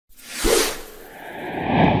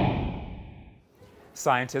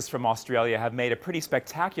Scientists from Australia have made a pretty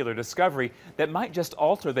spectacular discovery that might just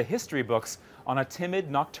alter the history books on a timid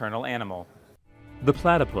nocturnal animal. The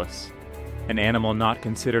platypus, an animal not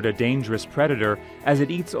considered a dangerous predator as it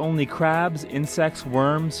eats only crabs, insects,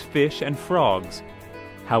 worms, fish, and frogs.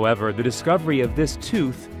 However, the discovery of this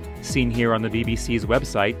tooth, seen here on the BBC's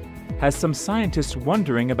website, has some scientists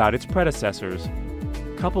wondering about its predecessors.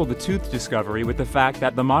 Couple the tooth discovery with the fact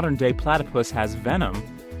that the modern-day platypus has venom,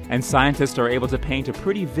 and scientists are able to paint a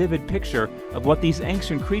pretty vivid picture of what these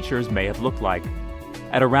ancient creatures may have looked like.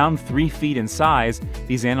 At around 3 feet in size,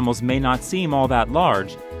 these animals may not seem all that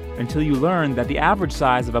large, until you learn that the average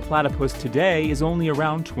size of a platypus today is only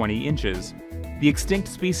around 20 inches. The extinct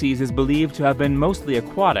species is believed to have been mostly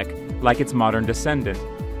aquatic, like its modern descendant,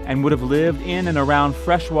 and would have lived in and around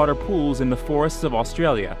freshwater pools in the forests of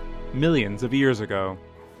Australia millions of years ago.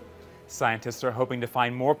 Scientists are hoping to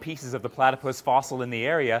find more pieces of the platypus fossil in the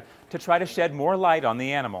area to try to shed more light on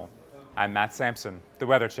the animal. I'm Matt Sampson, the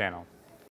Weather Channel.